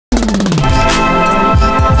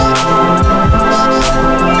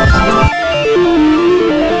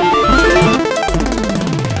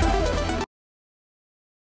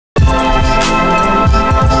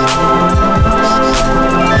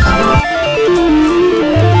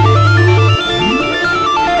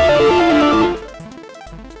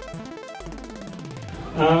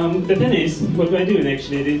the thing is, what we're doing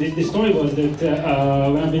actually, the story was that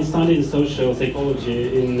when I've been studying social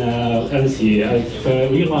psychology in LSE,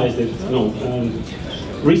 I've realized that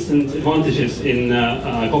recent advantages in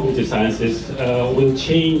cognitive sciences will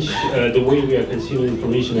change the way we are consuming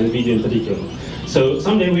information and video in particular. So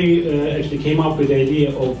someday we actually came up with the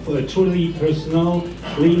idea of a truly personal,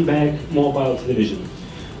 lean-back mobile television,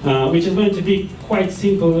 which is going to be quite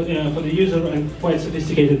simple for the user and quite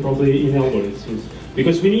sophisticated probably in algorithms.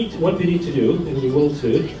 Because what we need to do, and we will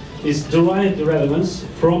do, is derive the relevance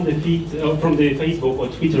from the feed, from the Facebook or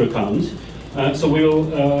Twitter account. So we will,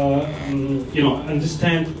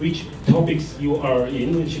 understand which topics you are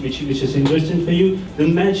in, which is interesting for you,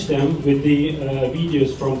 then match them with the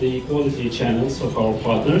videos from the quality channels of our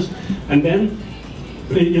partners, and then,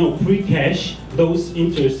 pre-cache those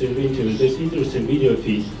interesting videos, this interesting video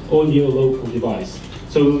feed on your local device.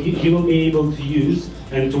 So you will be able to use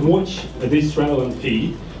and to watch this relevant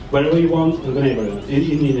feed wherever you want and whenever you want.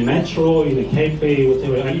 In a metro, in a cafe,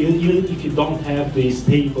 whatever, even if you don't have the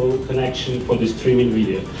stable connection for the streaming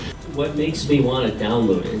video. What makes me want to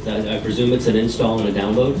download it? I presume it's an install and a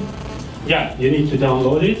download? Yeah, you need to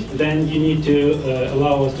download it, then you need to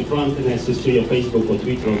allow us to grant an access to your Facebook or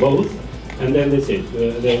Twitter or both, and then that's it.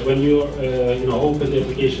 When you open the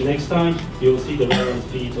application next time, you'll see the relevant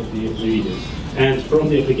feed of the videos. And from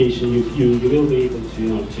the application, you will be able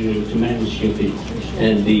to manage your feed.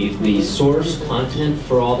 And the source content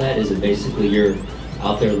for all that, is it basically you're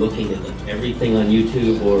out there looking at everything on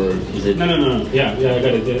YouTube, or is it? No. Yeah, I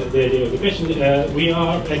got it. The question, we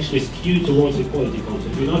are actually skewed towards the quality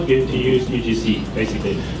content. We're not going to use UGC,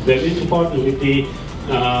 basically. We're going to partner with the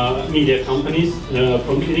media companies.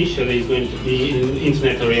 From initially, it's going to be an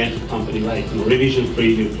internet-oriented company like Revision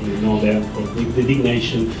Free, you know them, or the Big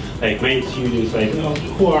Nation, like main studios, like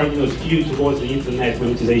who are skewed towards the internet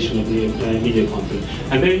monetization of the media content.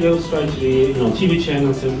 And then they'll try to be TV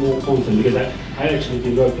channels and more content, because I actually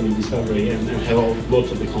been working in Discovery and have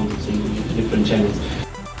lots of the content in different channels.